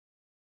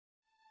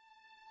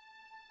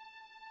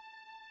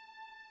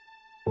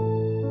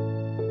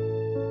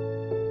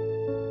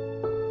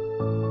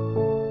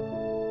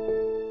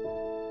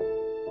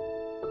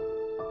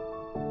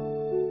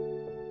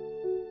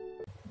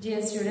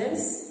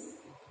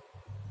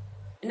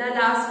In our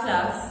last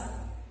class,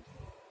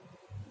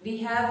 we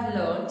have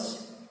learnt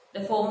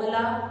the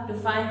formula to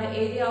find the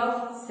area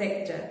of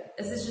sector.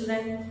 Is it,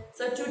 children?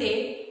 So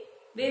today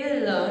we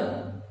will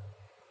learn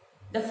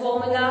the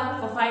formula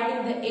for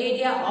finding the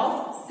area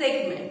of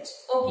segment.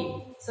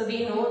 Okay, so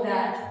we know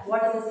that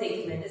what is a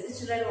segment. Is it,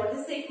 children? What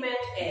is segment?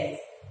 Is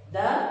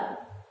the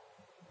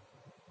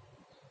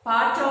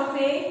part of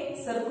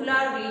a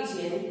circular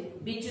region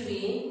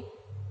between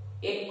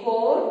a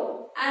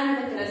chord and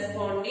the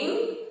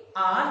corresponding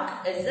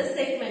arc is the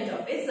segment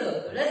of a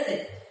circle, is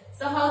it?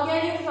 So how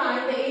can you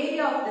find the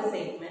area of the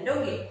segment?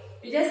 Okay,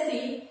 you just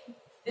see,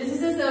 this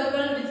is a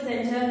circle with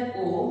center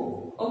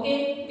O.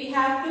 Okay, we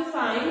have to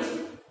find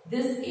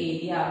this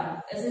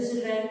area, is it,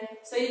 children?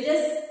 So you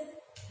just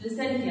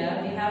listen here,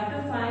 we have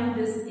to find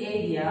this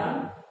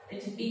area,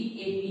 it will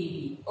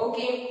be APB.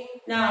 Okay,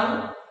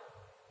 now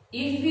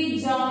if we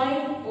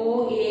join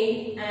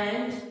OA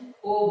and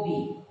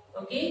OB,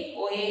 okay,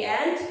 OA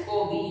and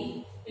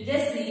OB, you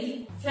just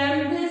see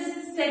from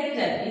this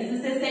sector,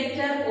 is this a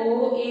sector?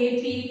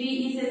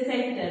 OAPB is a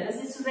sector.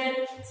 This is red.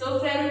 So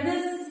from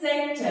this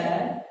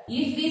sector,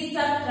 if we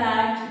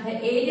subtract the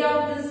area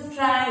of this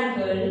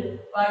triangle,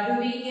 what do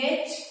we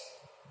get?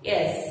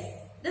 Yes,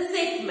 the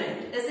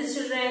segment. This is,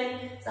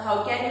 children. So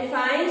how can you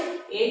find?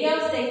 Area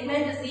of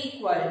segment is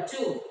equal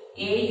to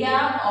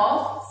area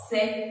of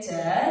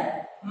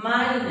sector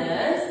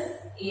minus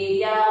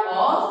area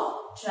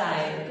of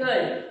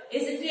triangle.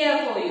 Is it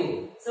clear for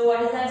you? So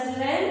what is that,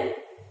 children?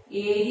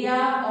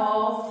 Area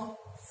of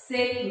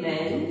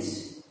segment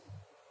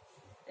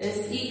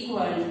is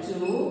equal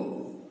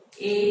to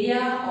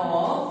area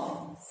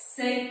of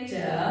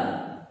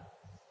sector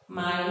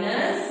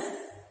minus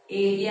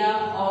area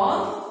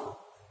of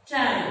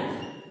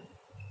triangle.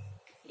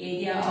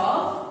 Area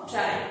of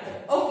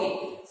triangle.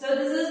 Okay, so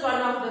this is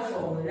one of the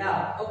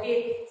formula.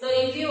 Okay, so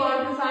if you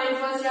want to find,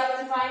 first you have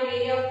to find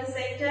area of the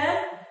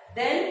sector,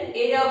 then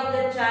area of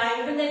the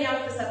triangle, then you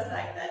have to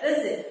subtract that,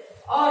 is it?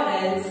 Or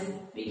else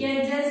we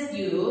can just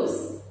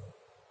use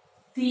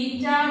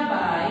theta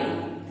by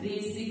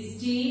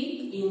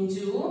 360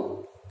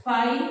 into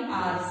pi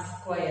r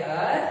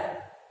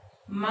square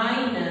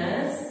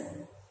minus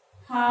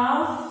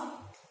half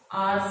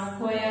r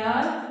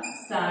square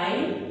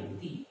sine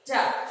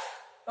theta.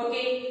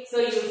 Okay, so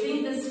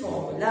using this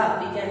formula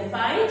we can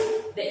find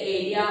the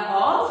area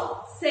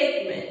of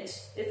segment.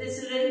 Is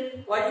it,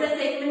 children? What does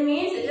segment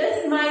means? It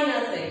is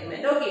minor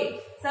segment. Okay,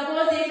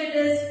 suppose if it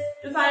is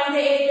to find the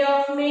area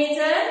of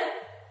major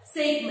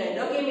segment.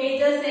 Okay,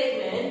 major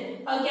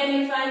segment. How can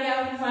you find? You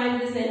have to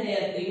find this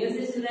entire thing. Is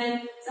it,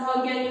 children? So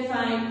how can you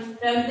find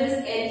from this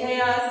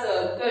entire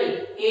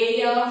circle,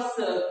 area of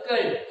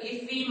circle,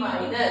 if we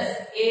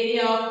minus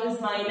area of this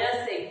minor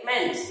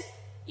segment,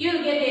 you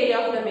will get area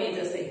of the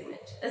major segment.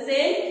 The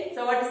same.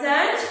 So what is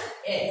that?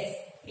 Yes,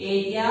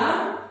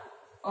 area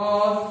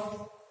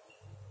of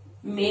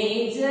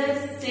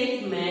major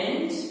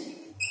segment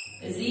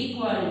is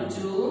equal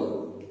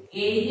to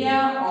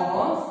area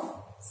of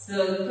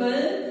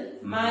circle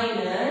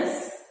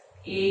minus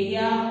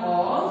area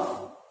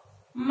of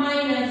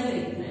minor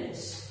segment.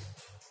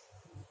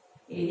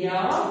 Area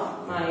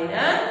of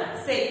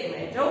minor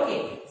segment.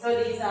 Okay,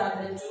 so these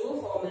are the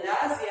two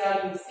formulas we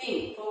are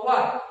using for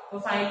what? For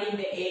finding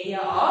the area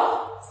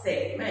of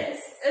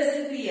segments. Is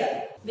it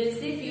clear? We'll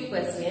see few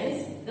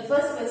questions. The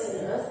first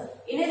question is,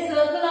 in a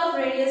circle of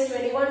radius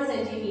 21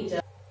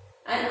 cm,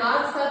 an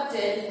arc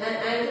subtends an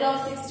angle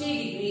of 60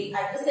 degrees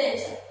at the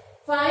center.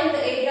 Find the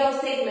area of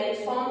segment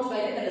formed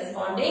by the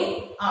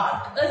corresponding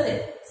arc. Is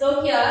it?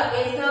 So here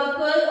a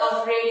circle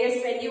of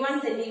radius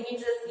 21 cm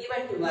is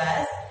given to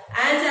us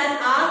and an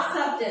arc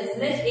subtends.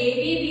 Let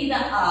AB be the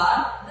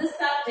arc. This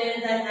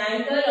subtends an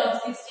angle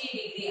of 60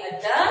 degrees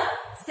at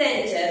the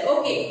center.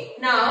 Okay.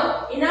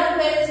 Now in our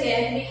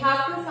question we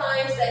have to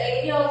find the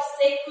area of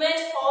segment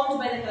formed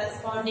by the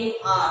corresponding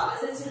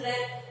arc. Is it, children?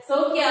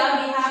 So here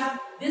we have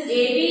this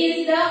AB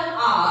is the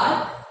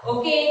arc.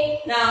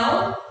 Okay.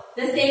 Now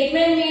the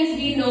segment means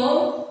we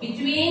know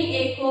between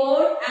a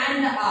chord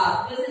and the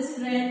arc. This is,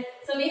 children.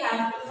 So we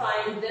have to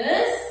find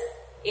this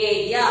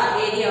area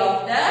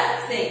of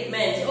the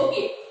segment.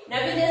 Okay.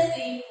 Now we just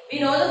see, we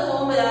know the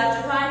formula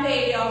to find the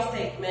area of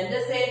segment.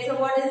 The same. So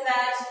what is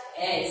that?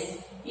 Yes.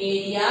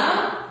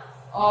 Area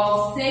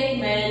of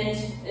segment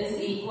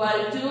is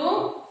equal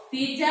to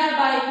theta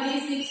by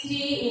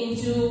 360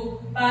 into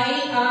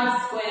pi r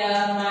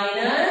square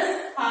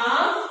minus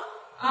half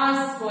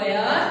r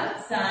square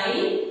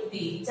sine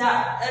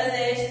theta. Is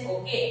it?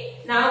 Okay.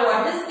 Now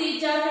what is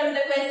theta from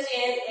the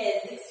question?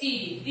 Is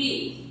 60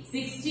 degree.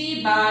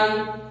 60 by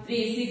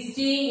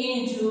 360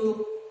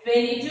 into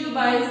 22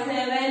 by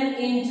 7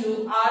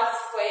 into r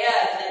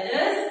square. That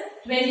is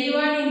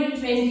 21 into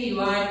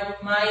 21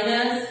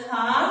 minus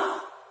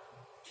half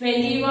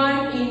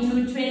 21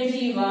 into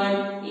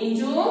 21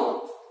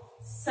 into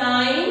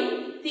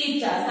sine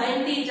theta.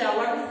 Sine theta.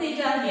 What is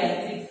theta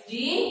here?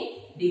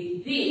 60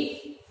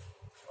 degree.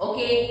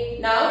 Okay.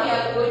 Now we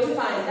are going to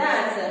find the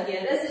answer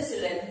here. This is,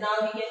 children. Now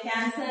we can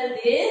cancel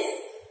this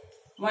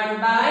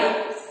 1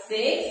 by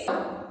 6.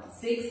 Now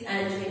 6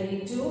 and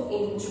 22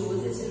 into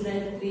 2 is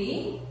children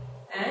 3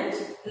 and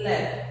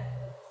 11.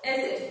 Is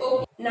it?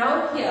 Okay.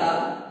 Now here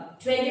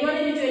 21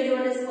 into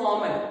 21 is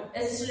common.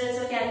 As children,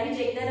 so can we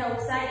take that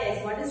outside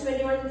as what is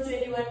 21 into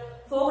 21?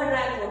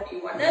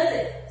 441. Is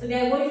it? So we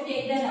are going to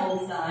take that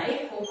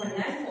outside.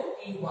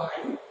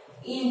 441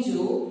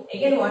 into,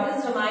 again what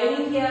is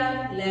remaining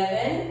here?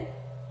 11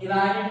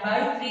 divided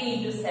by 3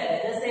 into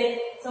 7. Is it?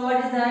 So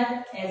what is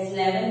that? As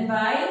 11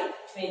 by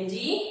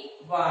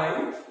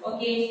 21.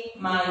 Okay.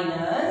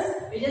 Minus.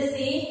 We just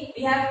see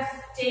we have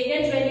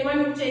taken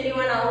 21 to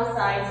 21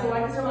 outside. So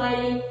what is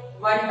remaining?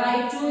 1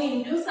 by 2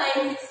 into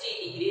sine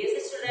 60 degrees.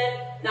 Student.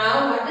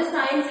 Now what is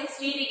sine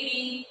 60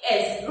 degree?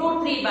 Is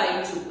root 3 by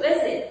 2.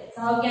 Is it?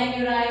 So how can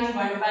you write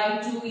 1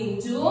 by 2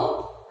 into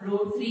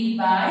root 3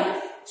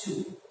 by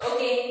 2?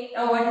 Okay.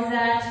 Now what is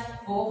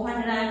that?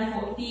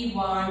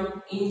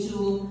 441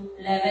 into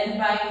 11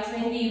 by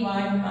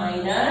 21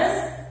 minus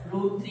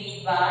root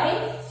 3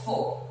 by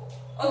 4.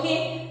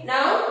 Okay.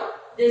 Now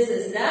this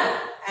is the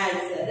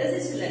answer. This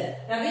is children.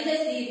 Now we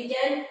just see, we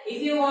can,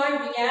 if you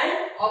want, we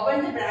can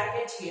open the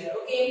bracket here.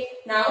 Okay.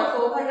 Now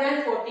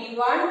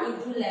 441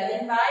 into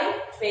 11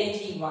 by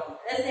 21.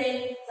 That's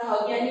it. So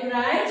how can you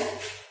write?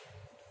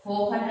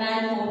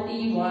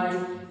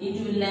 441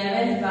 into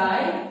 11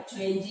 by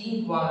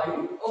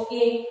 21.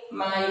 Okay.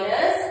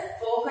 Minus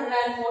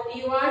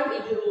 441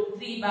 into root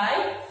 3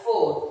 by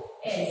 4.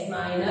 Is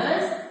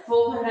minus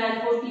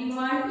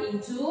 441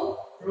 into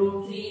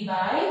root 3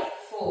 by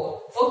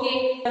 4.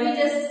 Okay, let me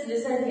just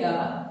listen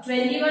here.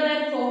 21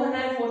 and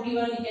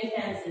 441 you can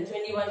cancel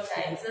 21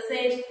 times. That's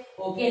it.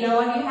 Okay, now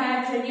what you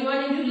have?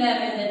 21 into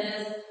 11, that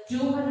is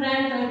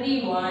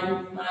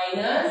 231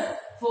 minus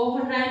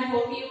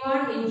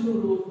 441 into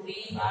root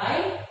 3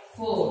 by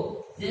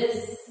 4.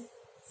 This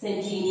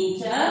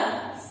centimeter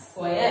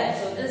square.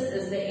 So this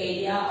is the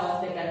area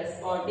of the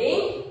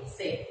corresponding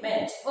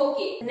segment.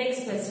 Okay,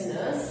 next question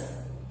is,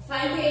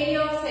 find the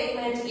area of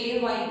segment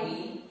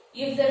AYB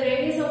if the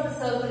radius of the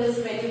circle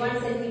is 21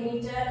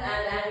 centimeter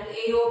and angle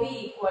AOB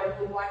equal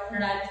to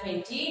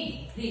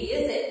 120 degrees.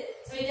 Is it?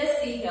 So we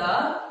just see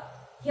here.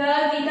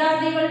 Here theta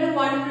is equal to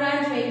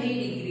 120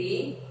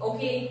 degree.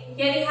 Okay.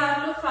 Here we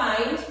have to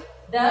find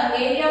the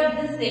area of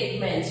the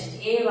segment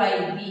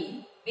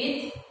AYB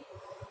with,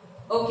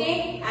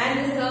 okay, and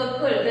the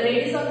circle, the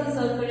radius of the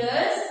circle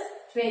is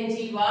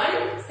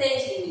 21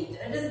 centimeter.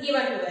 It is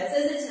given to us,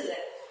 is it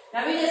children?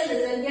 Now we just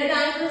listen. Here the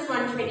angle is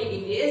 120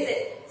 degrees.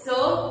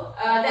 So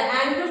the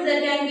angles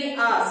that can be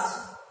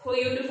asked for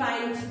you to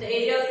find the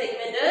area of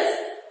segment is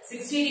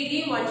 60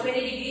 degree,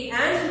 120 degree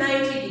and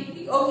 90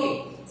 degree.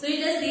 Okay. So you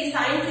just see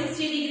sine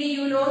 60 degree,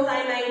 you know,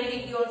 sine 90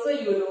 degree also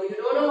you know. You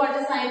don't know what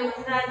is sine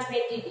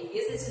 120 degree.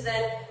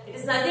 It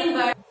is nothing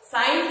but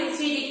sine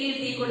 60 degree is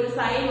equal to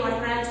sine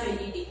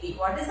 120 degree.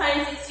 What is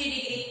sine 60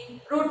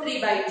 degree? Root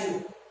 3 by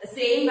 2. The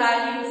same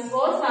value is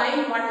for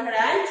sine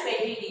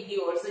 120 degree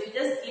also. You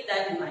just keep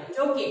that in mind.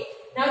 Okay.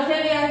 Now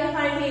here we have to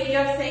find the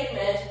area of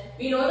segment.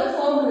 We know the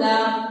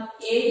formula.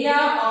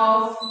 Area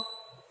of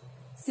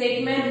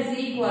segment is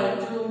equal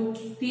to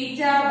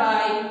theta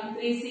by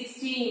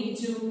 360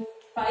 into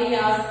pi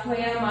r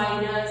square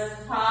minus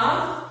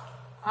half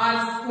r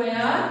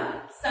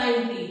square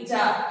sin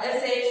theta.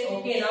 That's it.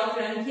 Okay, now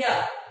from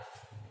here,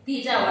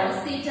 theta, what is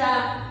theta?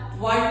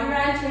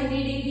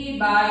 120 degree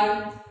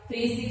by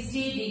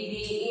 360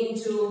 degree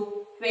into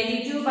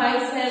 22 by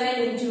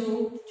 7 into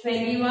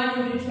 21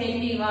 into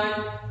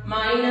 21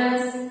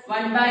 minus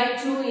 1 by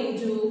 2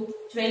 into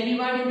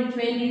 21 into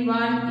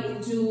 21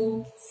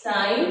 into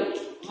sine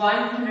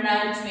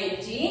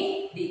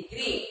 120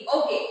 degree.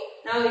 Okay,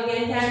 now we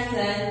can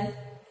cancel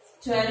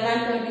 12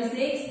 and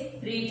 36,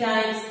 3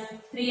 times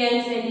 3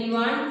 and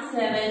 21,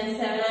 7,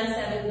 7 and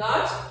 7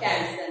 got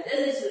cancelled.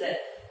 This is children.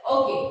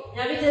 Okay,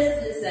 now we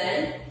just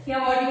listen. Here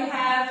what you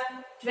have?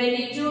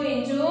 22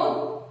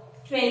 into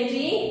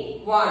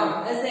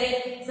 21. That's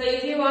it. So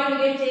if you want, you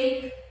can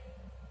take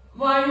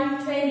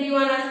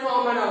 121 as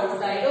common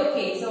outside.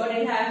 Okay, so what do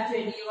you have?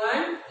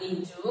 21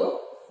 into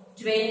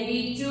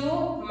 22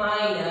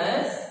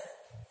 minus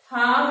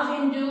half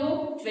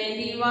into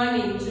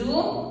 21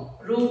 into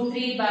root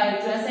 3 by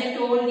 2. As I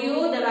told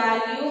you, the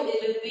value it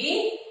will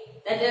be,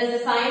 that is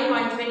the sine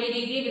 120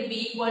 degree will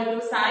be equal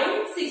to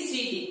sine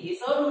 60 degree.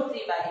 So root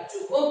 3 by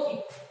 2.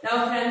 Okay.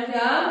 Now from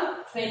here,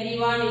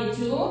 21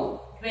 into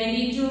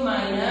 22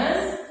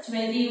 minus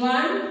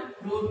 21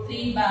 root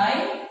 3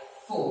 by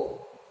 4.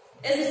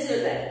 Is it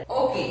still there?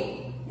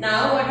 Okay.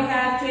 Now what we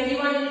have?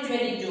 21 into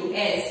 22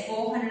 is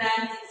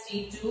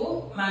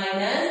 462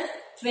 minus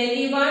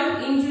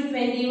 21 into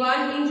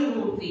 21 into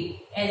root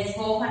 3 is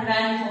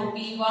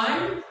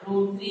 441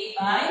 root 3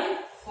 by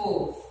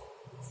 4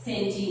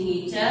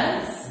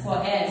 centimeters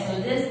square.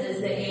 So this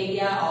is the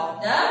area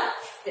of the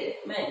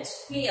segment.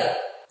 Clear?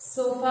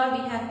 So far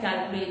we have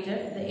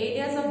calculated the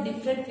areas of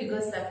different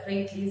figures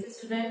separately.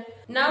 Student.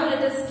 Now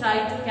let us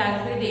try to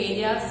calculate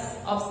the areas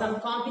of some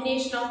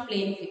combination of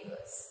plane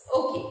figures.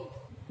 Okay.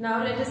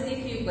 Now let us see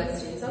a few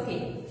questions.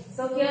 Okay.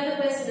 So here the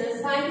question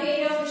is, find the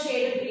area of the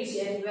shaded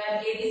region where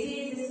ADC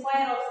is the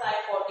square of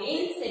side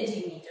 14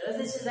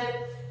 centimeters. Children,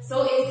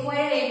 so a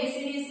square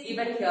ABCD is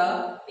given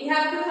here. We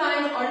have to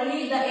find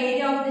only the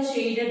area of the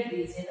shaded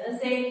region.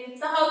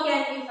 So how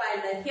can we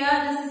find that?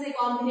 Here this is a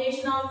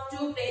combination of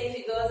two plane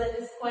figures, that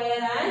is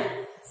square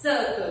and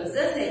circles.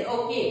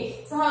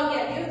 Okay. So how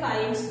can you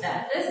find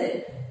that?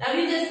 Now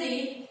we just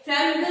see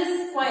from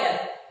this square,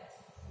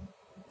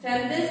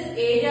 from this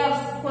area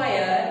of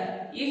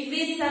square, if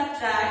we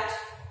subtract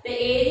the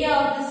area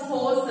of these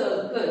four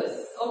circles,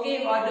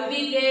 okay, what do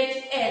we get?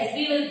 S.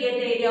 We will get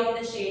the area of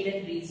the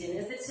shaded region.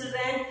 Is it,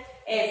 children?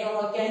 S. So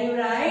how can you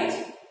write?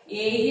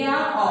 Area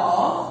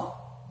of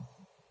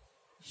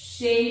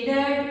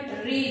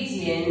shaded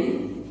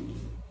region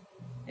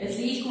is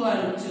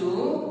equal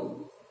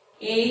to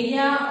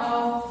area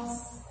of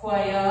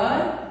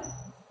square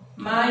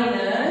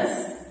minus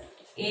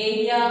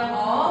area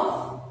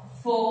of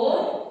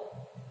four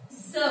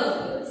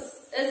circles.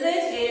 Is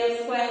it? Area of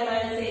square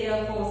minus area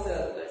of four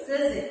circles.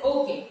 Is it?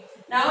 Okay.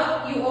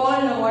 Now you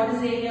all know what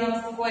is area of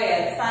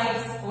square, side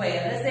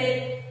square. Is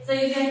it? So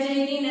if you are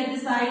taking that the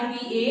side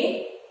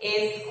be a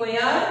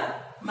square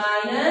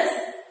minus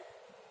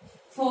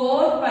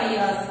 4 pi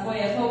r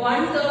square. For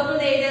one circle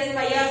the area is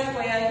pi r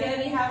square. Here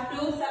we have to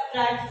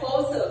subtract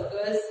 4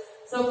 circles.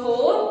 So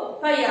 4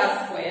 pi r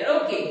square.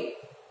 Okay.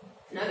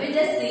 Now we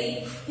just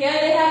see, here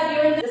they have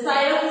given the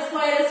side of the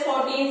square is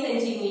 14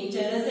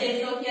 centimeters.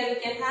 So here we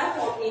can have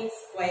 14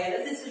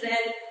 squares.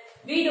 Children,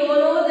 we don't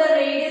know the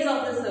radius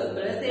of the circle.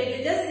 So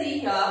we just see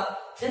here,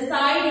 the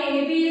side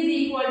AB is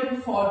equal to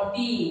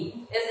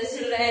 14. Yes,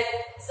 children.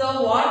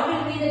 So what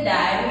will be the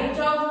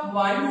diameter of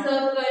one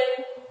circle?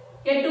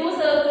 Here two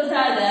circles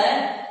are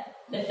there.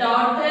 The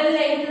total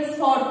length is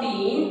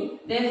 14.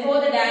 Therefore,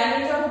 the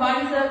diameter of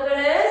one circle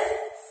is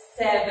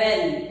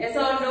 7. Yes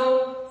or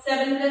no?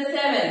 7 plus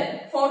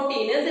 7,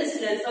 14 is this,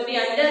 children. So we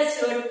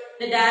understood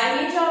the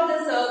diameter of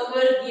the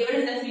circle given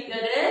in the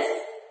figure is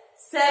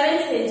 7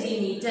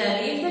 centimeter.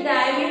 If the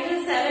diameter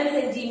is 7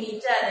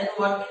 centimeter, then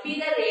what will be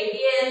the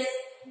radius?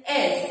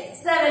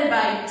 S. 7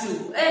 by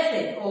 2.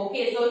 S.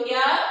 Okay. So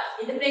here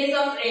in the place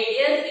of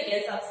radius we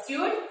can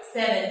substitute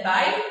 7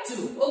 by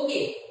 2.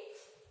 Okay.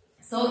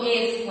 So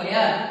a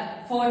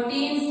square,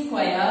 14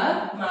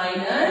 square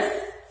minus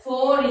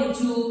 4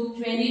 into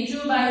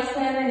 22 by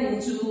 7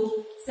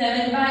 into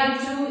 7 by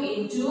 2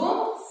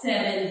 into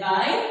 7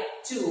 by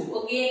 2.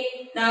 Okay.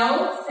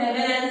 Now 7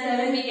 and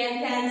 7 we can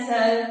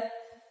cancel.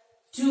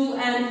 2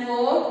 and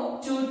 4,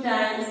 2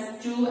 times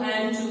 2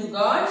 and 2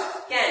 got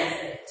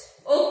cancelled.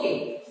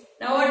 Okay.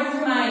 Now what is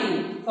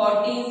remaining?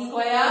 14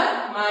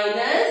 square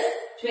minus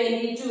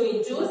 22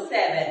 into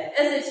 7. Is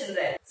it,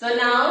 children? So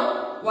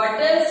now what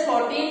is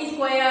 14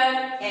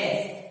 square?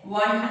 S.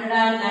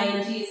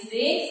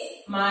 196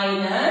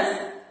 minus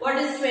what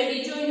is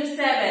 22 into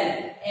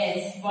 7?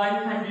 S.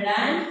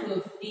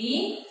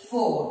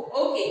 154.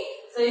 Okay.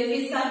 So if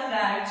we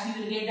subtract, you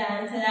will get the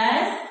answer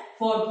as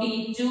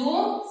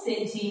 42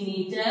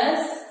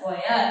 centimeters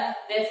square.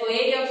 Therefore,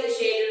 area of the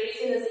shaded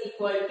region is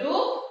equal to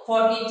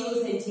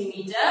 42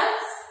 centimeters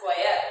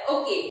square.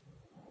 Okay.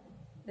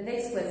 The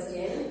next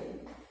question.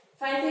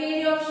 Find the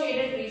area of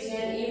shaded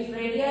region if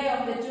radii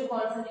of the two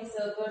concentric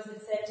circles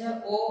with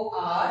center O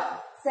are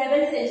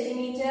 7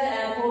 centimeter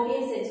and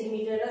 14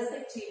 centimeter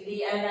respectively,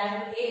 and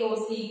angle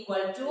AOC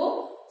equal to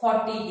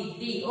 40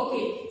 degree.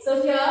 Okay, so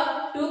here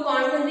two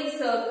concentric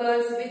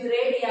circles with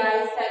radii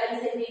 7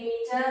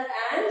 centimeter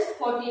and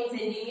 14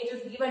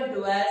 centimeters given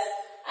to us,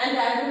 and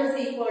the angle is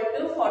equal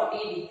to 40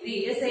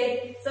 degree. Is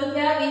it? So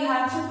here we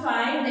have to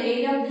find the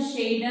area of the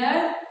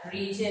shaded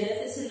region. Is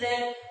it, children?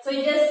 So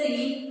you just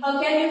see, how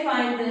can you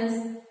find this?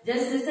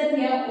 Just listen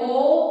here.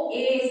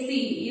 OAC.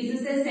 Is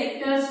this a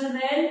sector,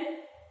 children?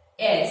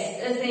 Yes.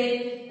 Is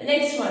it? The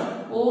next one.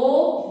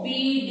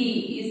 OBD.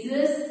 Is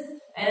this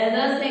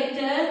another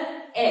sector?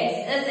 X.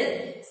 Is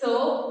it? So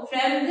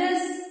from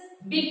this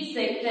big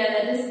sector,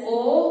 that is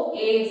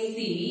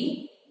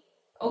OAC,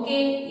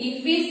 okay,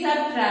 if we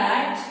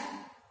subtract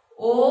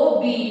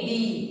OBD,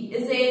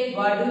 is it?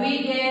 What do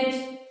we get?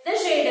 The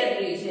shaded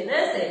region.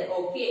 Is it?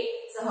 Okay.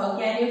 So how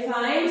can you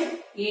find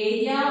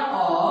area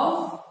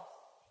of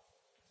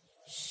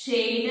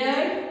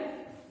shaded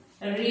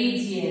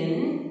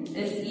region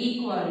is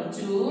equal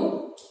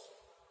to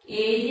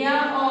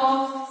area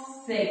of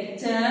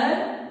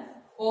sector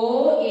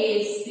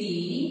OAC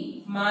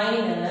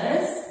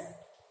minus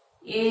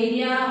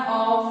area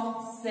of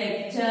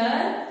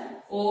sector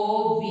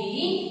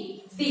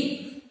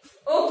OBD.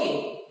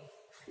 Okay.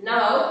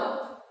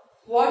 Now,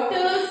 what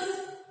is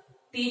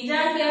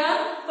theta here?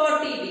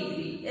 40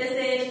 degree. Is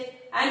it?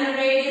 And the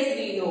radius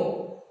we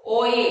know.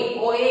 OA.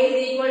 OA is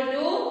equal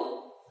to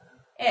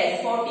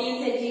S.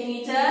 14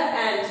 centimeter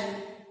and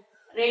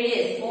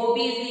radius OB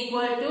is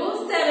equal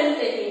to 7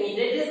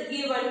 centimeter. It is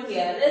given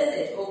here. Is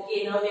it?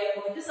 Okay. Now we are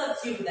going to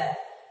substitute that.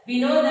 We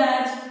know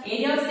that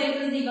area of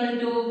sector is equal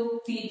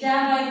to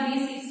theta by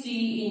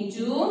 360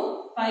 into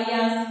pi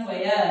r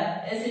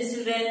square. Is it,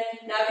 children?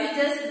 Now we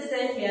just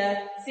listen here.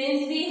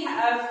 Since we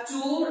have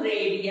two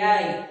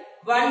radii,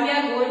 one we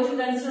are going to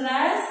consider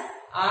as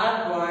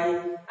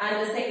R1 and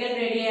the second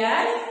radii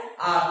as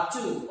arc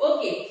 2.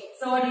 Okay.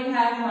 So what do you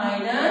have?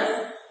 Minus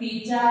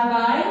theta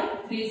by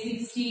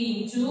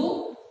 360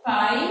 into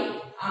pi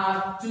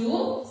arc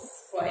 2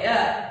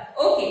 square.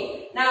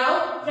 Okay.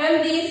 Now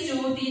from these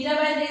two, theta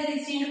by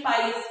 360 into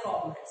pi is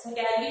common. So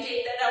can we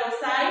take that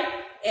outside?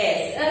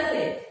 Yes. That's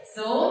it.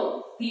 So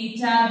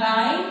theta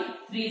by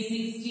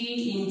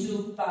 360 into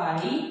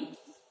pi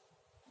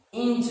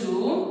into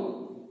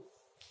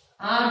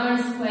r1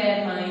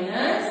 square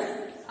minus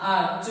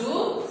r2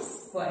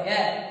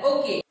 square.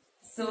 Okay.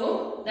 So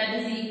that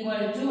is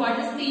equal to, what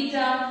is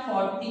theta?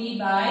 40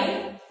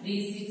 by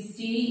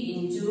 360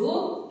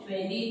 into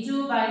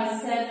 22 by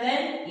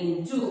 7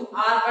 into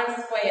r1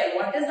 square.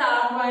 What is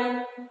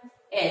r1?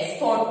 Yes,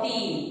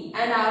 14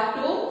 and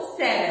r2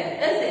 7.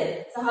 Is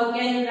it? So how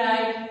can you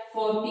write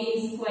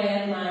 14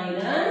 square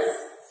minus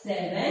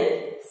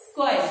 7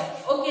 square?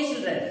 Okay,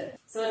 children.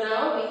 So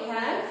now we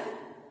have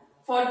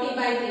 40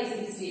 by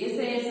 360. Is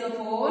it? So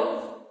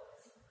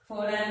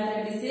 4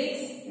 and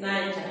 36,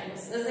 9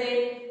 times. Is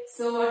it?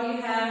 So what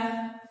you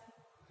have?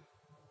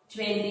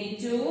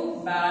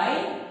 22 by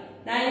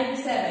 9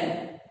 into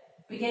 7.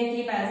 We can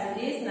keep as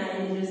it is,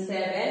 9 into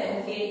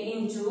 7. Okay,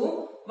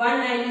 into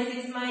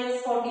 196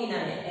 minus 49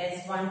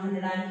 is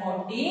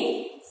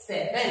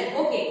 147.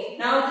 Okay,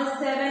 now this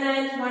 7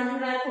 and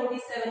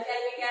 147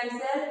 can we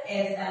cancel?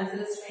 Yes,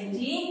 answer is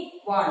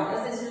 21.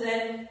 Yes,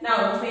 children.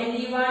 Now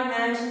 21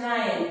 and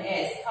 9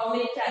 is how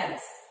many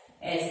times?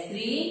 Yes,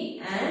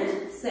 3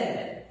 and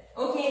 7.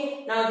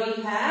 Okay, now we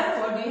have,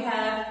 what do you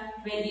have?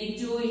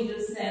 22 into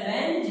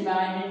 7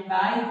 divided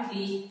by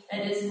 3.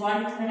 That is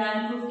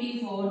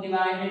 154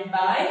 divided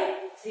by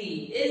 3.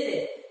 Is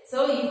it?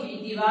 So if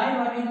we divide,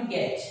 what will you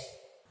get?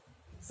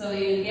 So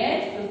you will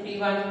get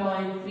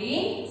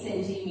 51.3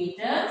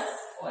 centimeters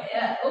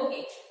square.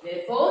 Okay.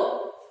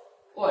 Therefore,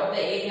 what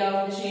the area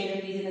of the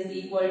shaded region is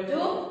equal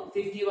to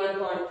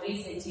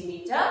 51.3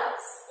 centimeter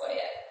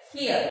square.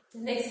 Clear. The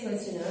next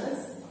question is,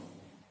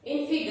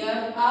 in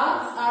figure,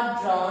 arcs are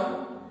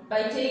drawn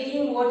by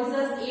taking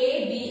vertices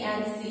A, B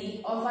and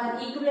C of an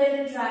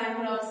equilateral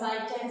triangle of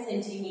side 10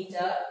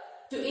 centimeter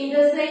to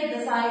intersect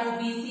the sides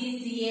BC,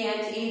 CA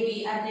and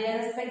AB at their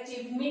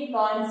respective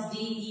midpoints D,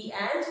 E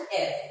and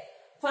F.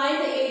 Find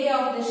the area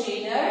of the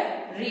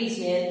shaded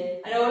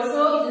region, and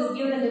also it is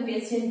given in the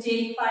question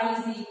take pi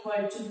is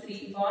equal to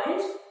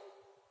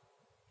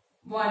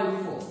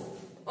 3.14.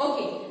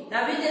 Okay,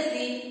 now we just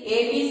see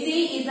ABC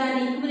is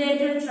an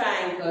equilateral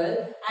triangle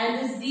and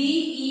this D,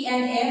 E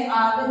and F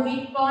are the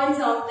midpoints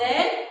of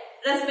their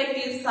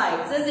respective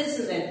sides. As it,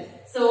 children.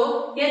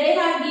 So here they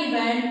have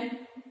given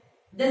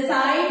the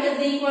side is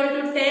equal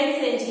to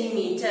 10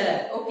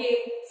 centimeter. Okay,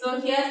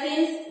 so here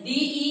since D,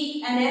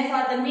 E and F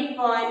are the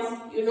midpoints,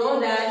 you know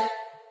that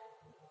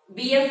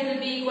BF will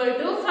be equal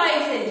to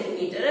 5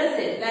 centimeter. Is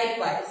it?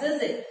 Likewise,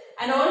 is it?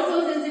 And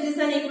also since it is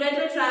an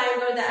equilateral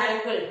triangle, the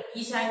angle,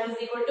 each angle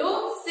is equal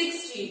to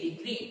 60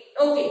 degree.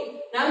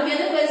 Okay. Now here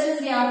the question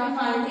is we have to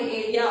find the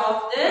area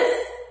of this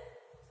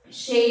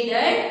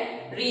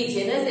shaded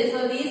region.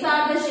 So these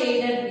are the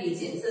shaded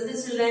regions.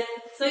 Children.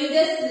 So you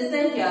just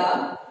listen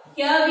here.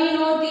 Here we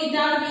know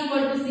theta is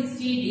equal to 60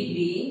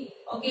 degree.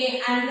 Okay.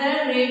 And the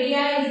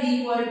radii is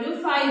equal to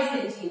 5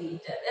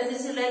 centimeter.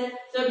 Children.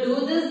 So do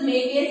this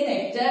make a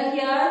sector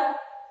here?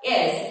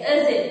 Yes.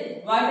 Is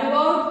it? What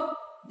about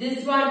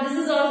this one? This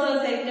is also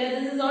a sector.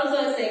 This is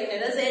also a sector.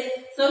 Is it?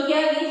 So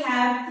here we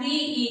have 3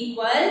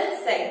 equal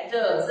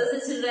sectors.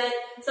 Children.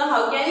 So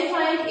how can you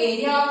find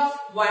area of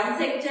one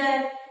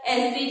sector?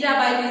 As theta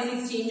by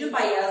 360 into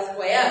pi r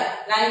square.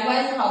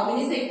 Likewise, how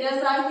many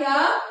sectors are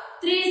here?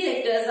 3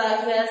 sectors are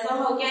here. So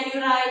how can you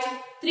write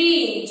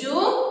 3 into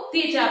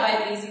theta by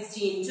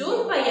 360 into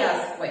pi r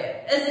square?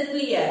 Is it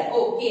clear?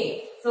 Okay.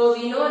 So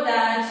we know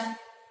that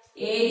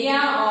area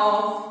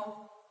of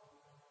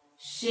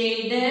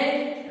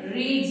shaded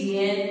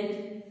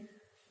region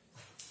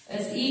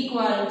is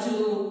equal to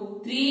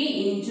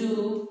 3 into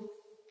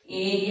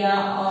area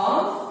of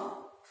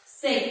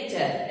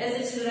sector. Is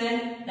it, children?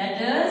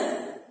 That is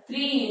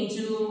 3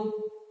 into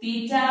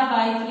theta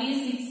by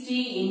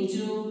 360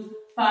 into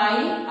pi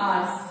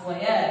r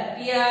square.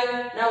 Clear?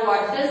 Now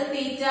what is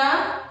theta?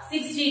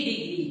 60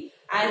 degree.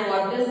 And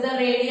what is the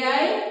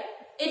radii?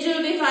 It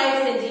will be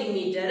 5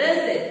 centimeter.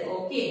 Is it?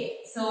 Okay.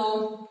 So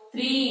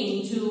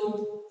 3 into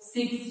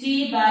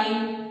 60 by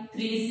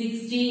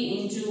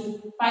 360 into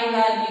pi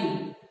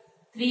value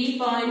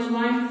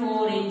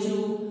 3.14 into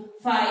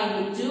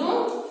 5 into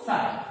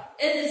 5.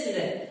 Is it,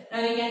 children?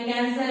 Now we can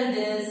cancel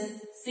this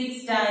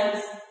 6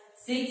 times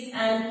 6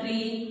 and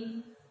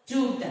 3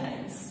 2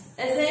 times. Is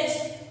it?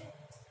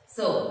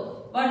 So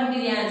what will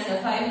be the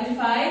answer? 5 into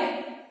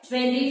 5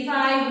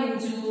 25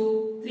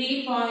 into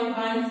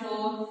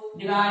 3.14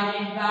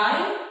 divided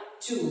by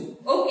 2.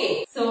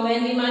 Okay. So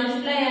when we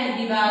multiply and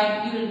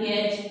divide, you will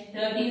get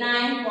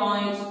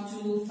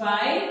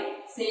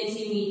 39.25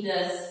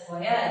 centimeters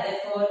square.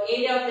 Therefore,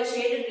 area of the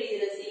shaded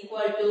region is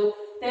equal to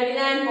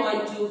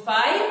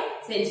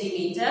 39.25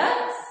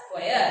 centimeters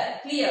square.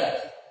 Clear?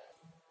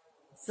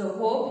 So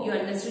hope you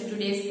understood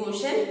today's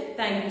portion.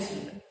 Thank you,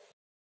 children.